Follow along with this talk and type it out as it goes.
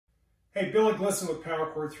Hey, Billy Glisson with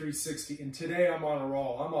PowerCore 360, and today I'm on a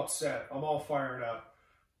roll. I'm upset. I'm all fired up.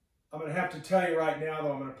 I'm going to have to tell you right now,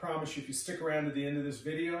 though, I'm going to promise you if you stick around to the end of this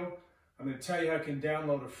video, I'm going to tell you how you can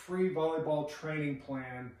download a free volleyball training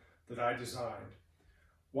plan that I designed.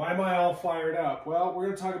 Why am I all fired up? Well, we're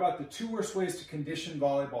going to talk about the 2 worst ways to condition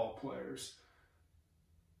volleyball players.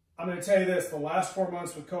 I'm going to tell you this, the last 4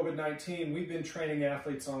 months with COVID-19, we've been training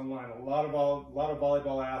athletes online. A lot of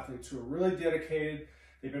volleyball athletes who are really dedicated.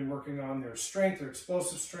 They've been working on their strength, their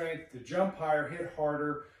explosive strength, to jump higher, hit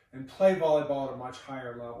harder, and play volleyball at a much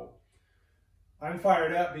higher level. I'm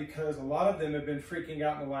fired up because a lot of them have been freaking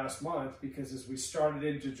out in the last month because as we started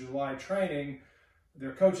into July training,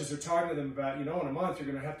 their coaches are talking to them about, in a month you're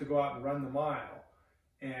going to have to go out and run the mile.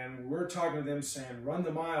 And we're talking to them saying, run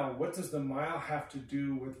the mile, what does the mile have to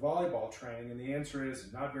do with volleyball training? And the answer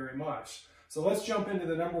is not very much. So let's jump into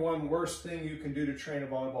the #1 worst thing you can do to train a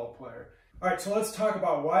volleyball player. All right, so let's talk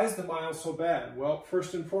about why is the mile so bad? Well,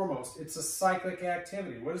 first and foremost, it's a cyclic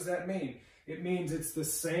activity. What does that mean? It means it's the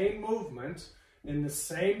same movement in the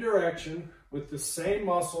same direction with the same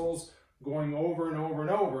muscles going over and over and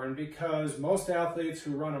over. And because most athletes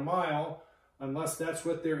who run a mile, unless that's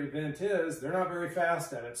what their event is, they're not very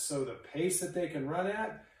fast at it. So the pace that they can run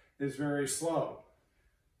at is very slow.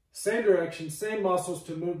 Same direction, same muscles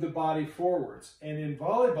to move the body forwards. And in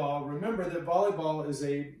volleyball, remember that volleyball is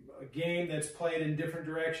a game that's played in different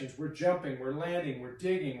directions. We're jumping, we're landing, we're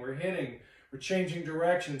digging, we're hitting, we're changing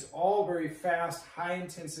directions, all very fast, high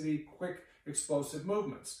intensity, quick, explosive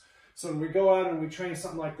movements. So when we go out and we train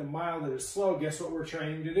something like the mile that is slow, guess what we're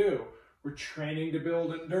training to do? We're training to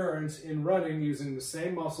build endurance in running using the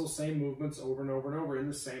same muscles, same movements over and over and over in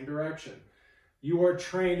the same direction. You are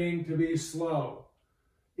training to be slow.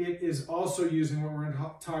 It is also using what we're going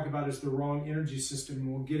to talk about as the wrong energy system,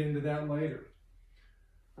 and we'll get into that later.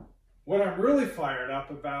 What I'm really fired up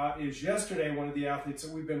about is yesterday, one of the athletes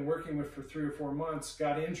that we've been working with for 3 or 4 months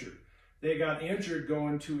got injured. They got injured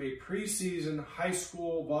going to a preseason high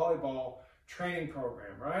school volleyball training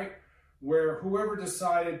program, right? Where whoever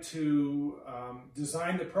decided to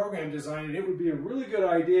design the program, it would be a really good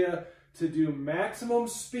idea to do maximum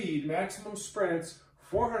speed, maximum sprints,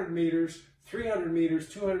 400 meters, 300 meters,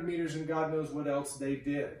 200 meters, and God knows what else they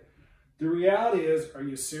did. The reality is, are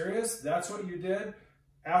you serious? That's what you did?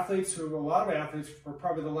 A lot of athletes for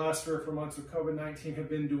probably the last 3 or 4 months of COVID-19 have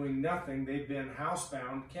been doing nothing. They've been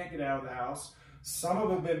housebound, can't get out of the house. Some of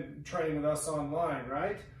them have been training with us online,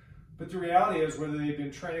 right? But the reality is, whether they've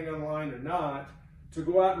been training online or not, to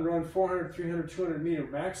go out and run 400, 300, 200 meter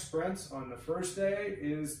max sprints on the first day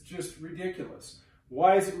is just ridiculous.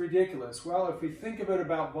 Why is it ridiculous? Well, if we think of it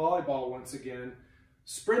about volleyball once again,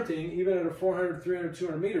 sprinting, even at a 400, 300,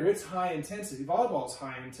 200 meter, it's high intensity. Volleyball is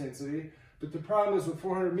high intensity. But the problem is with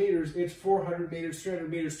 400 meters, it's 400 meters, 300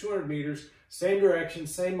 meters, 200 meters, same direction,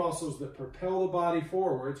 same muscles that propel the body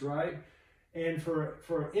forwards, right? And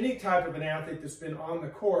for any type of an athlete that's been on the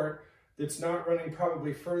court that's not running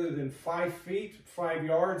probably further than 5 feet, 5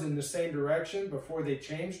 yards in the same direction before they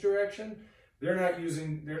change direction, they're not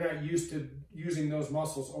used to using those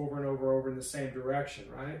muscles over and over in the same direction,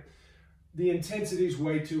 right? The intensity is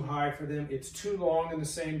way too high for them. It's too long in the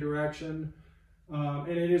same direction.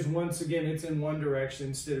 And it is, once again, it's in one direction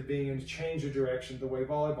instead of being in a change of direction the way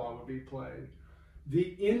volleyball would be played. The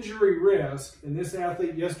injury risk, and this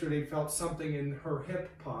athlete yesterday felt something in her hip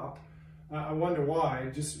pop. I wonder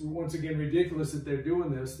why. Just, once again, ridiculous that they're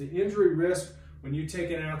doing this. The injury risk, when you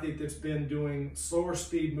take an athlete that's been doing slower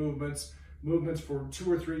speed movements for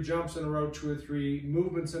 2 or 3 jumps in a row, 2 or 3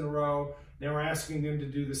 movements in a row, now we're asking them to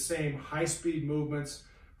do the same high speed movements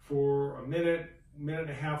for a minute and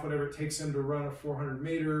a half, whatever it takes them to run a 400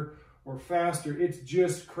 meter or faster. It's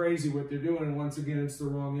just crazy what they're doing. And once again, it's the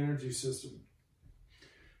wrong energy system.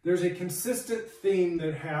 There's a consistent theme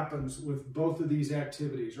that happens with both of these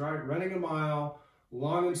activities, right? Running a mile,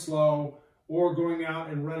 long and slow, or going out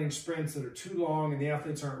and running sprints that are too long and the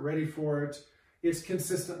athletes aren't ready for it. It's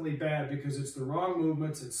consistently bad because it's the wrong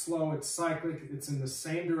movements, it's slow, it's cyclic, it's in the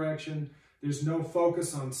same direction. There's no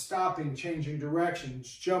focus on stopping, changing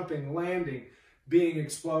directions, jumping, landing, being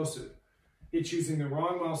explosive. It's using the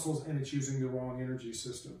wrong muscles and it's using the wrong energy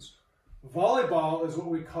systems. Volleyball is what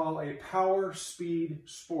we call a power speed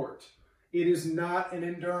sport. It is not an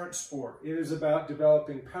endurance sport. It is about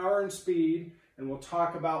developing power and speed, and we'll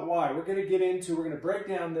talk about why. We're going to break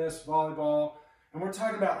down this volleyball, and we're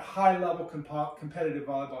talking about high-level competitive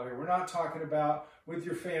volleyball here. We're not talking about with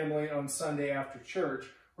your family on Sunday after church.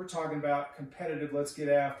 We're talking about competitive, let's get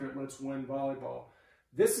after it, let's win volleyball.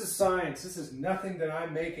 This is science. This is nothing that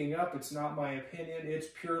I'm making up. It's not my opinion. It's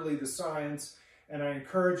purely the science. And I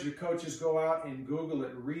encourage you coaches, go out and Google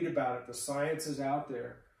it, read about it. The science is out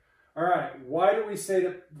there. All right, why do we say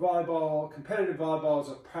that volleyball, competitive volleyball, is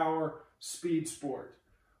a power speed sport?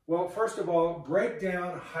 Well, first of all, break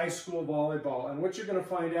down high school volleyball. And what you're going to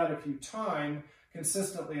find out if you time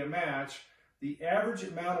consistently a match, the average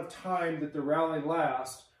amount of time that the rally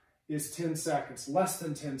lasts is 10 seconds, less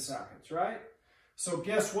than 10 seconds, right? So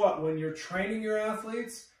guess what? When you're training your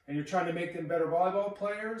athletes and you're trying to make them better volleyball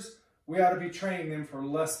players, we ought to be training them for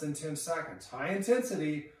less than 10 seconds. High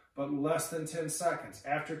intensity, but less than 10 seconds.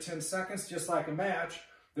 After 10 seconds, just like a match,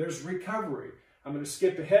 there's recovery. I'm going to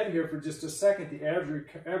skip ahead here for just a second. The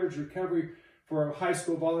average recovery for a high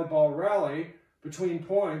school volleyball rally between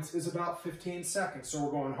points is about 15 seconds. So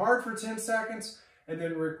we're going hard for 10 seconds, and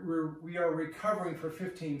then we are recovering for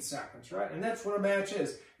 15 seconds, right? And that's what a match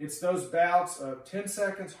is. It's those bouts of 10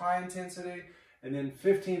 seconds high intensity, and then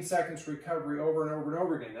 15 seconds recovery over and over and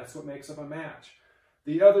over again. That's what makes up a match.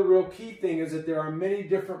 The other real key thing is that there are many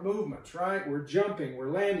different movements, right? We're jumping, we're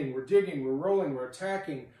landing, we're digging, we're rolling, we're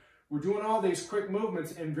attacking. We're doing all these quick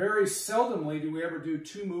movements, and very seldomly do we ever do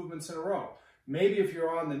two movements in a row. Maybe if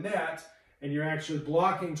you're on the net and you're actually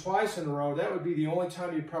blocking twice in a row, that would be the only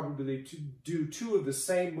time you probably do two of the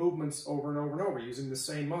same movements over and over and over using the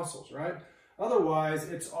same muscles, right? Otherwise,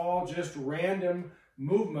 it's all just random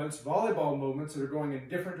movements, volleyball movements that are going in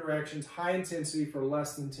different directions, high intensity for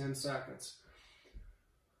less than 10 seconds.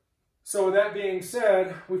 So with that being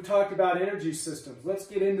said, we've talked about energy systems. Let's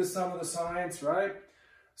get into some of the science, right?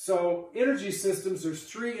 So energy systems, there's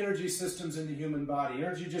three energy systems in the human body.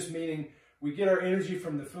 Energy just meaning we get our energy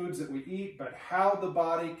from the foods that we eat, but how the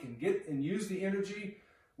body can get and use the energy,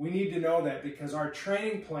 we need to know that, because our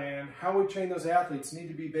training plan, how we train those athletes needs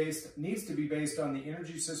to be based on the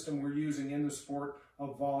energy system we're using in the sport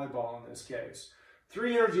of volleyball in this case.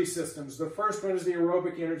 Three energy systems. The first one is the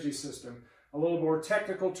aerobic energy system. A little more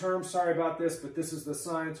technical term, sorry about this, but this is the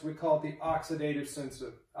science. We call it the oxidative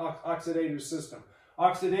system.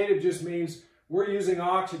 Oxidative just means we're using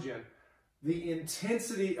oxygen. The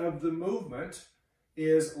intensity of the movement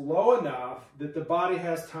is low enough that the body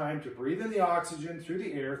has time to breathe in the oxygen through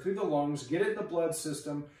the air, through the lungs, get it in the blood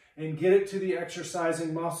system, and get it to the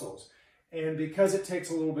exercising muscles. And because it takes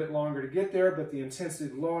a little bit longer to get there, but the intensity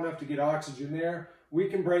is low enough to get oxygen there, we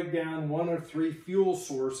can break down one of three fuel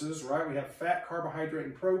sources, right? We have fat, carbohydrate,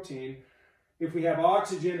 and protein. If we have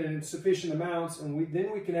oxygen in sufficient amounts, and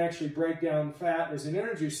then we can actually break down fat as an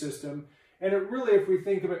energy system. And it really, if we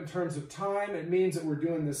think of it in terms of time, it means that we're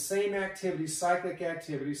doing the same activity, cyclic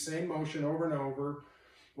activity, same motion over and over,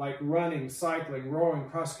 like running, cycling, rowing,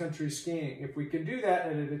 cross-country skiing. If we can do that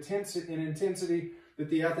at an intensity that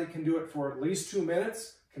the athlete can do it for at least 2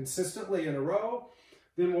 minutes consistently in a row,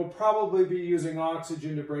 then we'll probably be using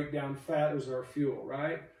oxygen to break down fat as our fuel,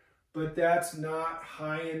 right? But that's not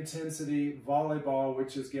high-intensity volleyball,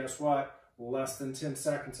 which is, guess what, less than 10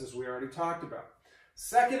 seconds, as we already talked about.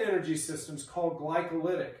 Second energy system is called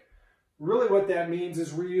glycolytic. Really what that means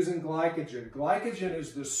is we're using glycogen. Glycogen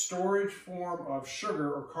is the storage form of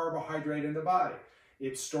sugar or carbohydrate in the body.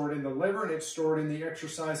 It's stored in the liver and it's stored in the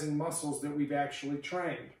exercising muscles that we've actually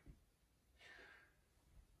trained.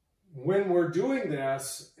 When we're doing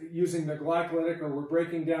this, using the glycolytic, or we're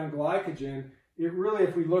breaking down glycogen, it really,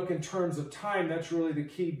 if we look in terms of time, that's really the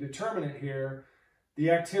key determinant here.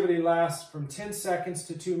 The activity lasts from 10 seconds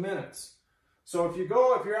to 2 minutes. So if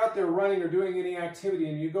you're out there running or doing any activity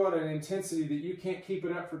and you go at an intensity that you can't keep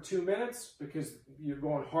it up for 2 minutes because you're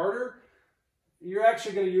going harder, you're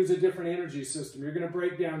actually going to use a different energy system. You're going to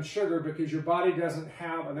break down sugar because your body doesn't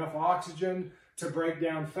have enough oxygen to break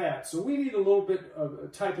down fat. So we need a little bit of a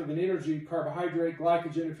type of an energy, carbohydrate,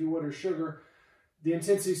 glycogen, if you would, or sugar. The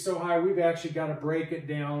intensity is so high, we've actually got to break it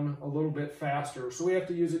down a little bit faster. So we have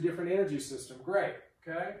to use a different energy system. Great,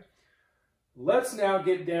 okay? Let's now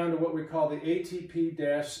get down to what we call the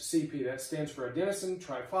ATP-CP. That stands for adenosine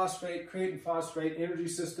triphosphate, creatine phosphate energy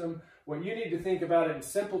system. What you need to think about it in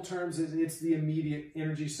simple terms is it's the immediate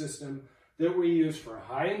energy system that we use for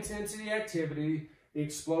high intensity activity,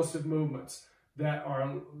 explosive movements that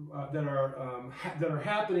are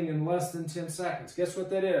happening in less than 10 seconds. Guess what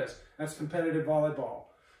that is? That's competitive volleyball.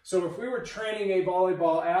 So if we were training a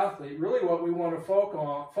volleyball athlete, really what we want to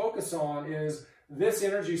focus on is this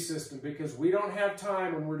energy system, because we don't have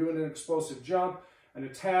time when we're doing an explosive jump, an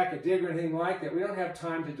attack, a dig, or anything like that. We don't have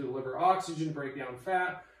time to deliver oxygen, break down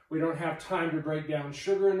fat. We don't have time to break down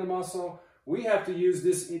sugar in the muscle. We have to use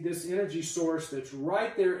this energy source that's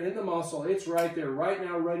right there in the muscle. It's right there right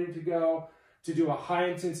now, ready to go, to do a high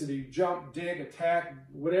intensity jump, dig, attack,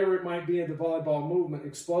 whatever it might be in the volleyball movement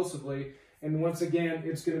explosively. And once again,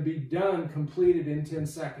 it's going to be done, completed in 10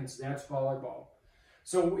 seconds. That's volleyball.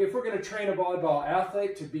 So if we're going to train a volleyball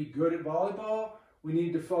athlete to be good at volleyball, we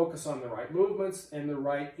need to focus on the right movements and the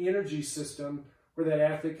right energy system where that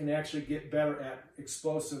athlete can actually get better at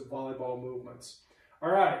explosive volleyball movements.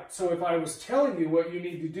 All right, so if I was telling you what you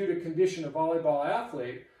need to do to condition a volleyball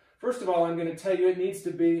athlete, first of all, I'm going to tell you it needs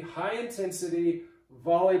to be high-intensity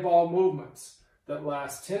volleyball movements that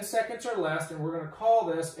last 10 seconds or less, and we're going to call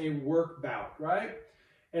this a work bout, right?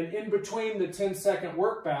 And in between the 10-second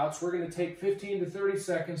work bouts, we're going to take 15 to 30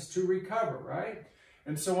 seconds to recover, right?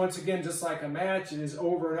 And so once again, just like a match, it is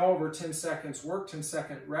over and over, 10 seconds work,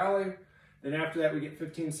 10-second rally. Then after that, we get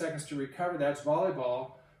 15 seconds to recover. That's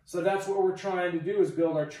volleyball. So that's what we're trying to do, is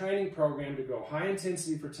build our training program to go high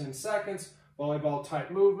intensity for 10 seconds, volleyball type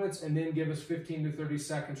movements, and then give us 15 to 30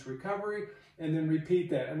 seconds recovery, and then repeat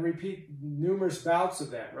that, and repeat numerous bouts of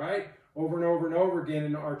that, right? Over and over and over again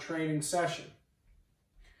in our training session.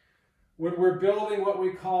 When we're building what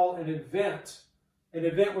we call an event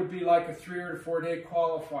would be like a 3 or 4 day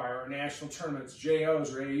qualifier or national tournaments,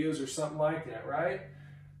 JOs or AUs or something like that, right?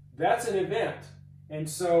 That's an event. And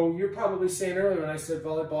so you're probably saying earlier when I said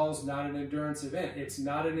volleyball is not an endurance event. It's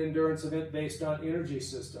not an endurance event based on energy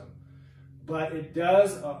system. But it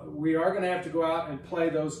does, we are going to have to go out and play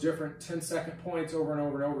those different 10-second points over and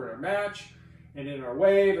over and over in our match, and in our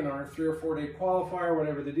wave, and our 3 or 4 day qualifier,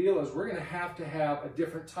 whatever the deal is. We're going to have a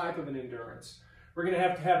different type of an endurance. We're going to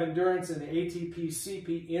have endurance in the ATP,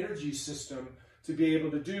 CP energy system to be able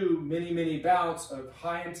to do many, many bouts of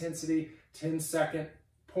high intensity 10-second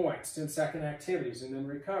points, 10-second activities, and then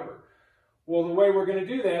recover. Well, the way we're going to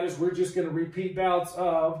do that is we're just going to repeat bouts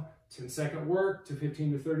of 10-second work to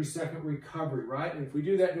 15 to 30-second recovery, right? And if we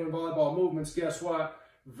do that doing volleyball movements, guess what?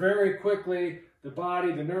 Very quickly, the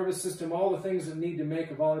body, the nervous system, all the things that need to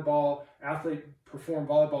make a volleyball athlete perform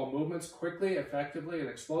volleyball movements quickly, effectively, and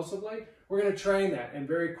explosively, we're going to train that. And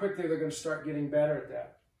very quickly, they're going to start getting better at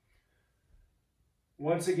that.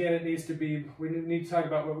 Once again, we need to talk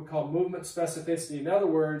about what we call movement specificity. In other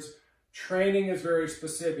words, training is very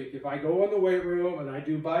specific. If I go in the weight room and I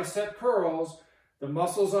do bicep curls, the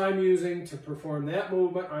muscles I'm using to perform that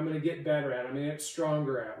movement, I'm going to get better at. I'm going to get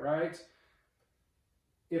stronger at, right?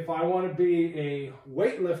 If I want to be a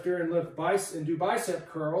weightlifter and do bicep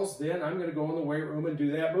curls, then I'm going to go in the weight room and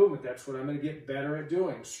do that movement. That's what I'm going to get better at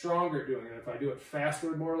doing, stronger at doing. And if I do it faster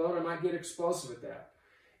with more load, I might get explosive at that.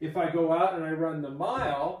 If I go out and I run the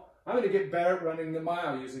mile, I'm going to get better at running the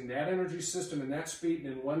mile using that energy system and that speed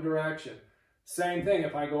and in one direction. Same thing,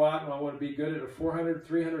 if I go out and I want to be good at a 400,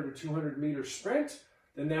 300, or 200 meter sprint,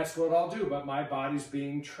 then that's what I'll do. But my body's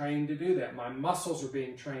being trained to do that. My muscles are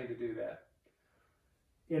being trained to do that.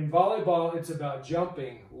 In volleyball, it's about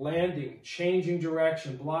jumping, landing, changing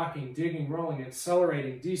direction, blocking, digging, rolling,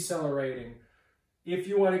 accelerating, decelerating. If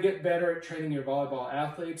you want to get better at training your volleyball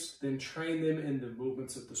athletes, then train them in the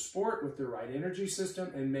movements of the sport with the right energy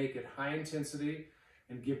system and make it high intensity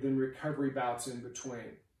and give them recovery bouts in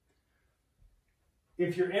between.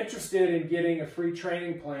 If you're interested in getting a free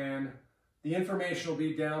training plan, the information will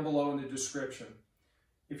be down below in the description.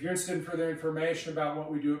 If you're interested in further information about what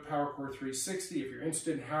we do at PowerCore 360, if you're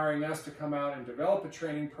interested in hiring us to come out and develop a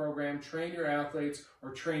training program, train your athletes,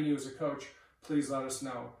 or train you as a coach, please let us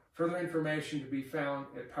know. Further information to be found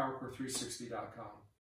at PowerCore360.com.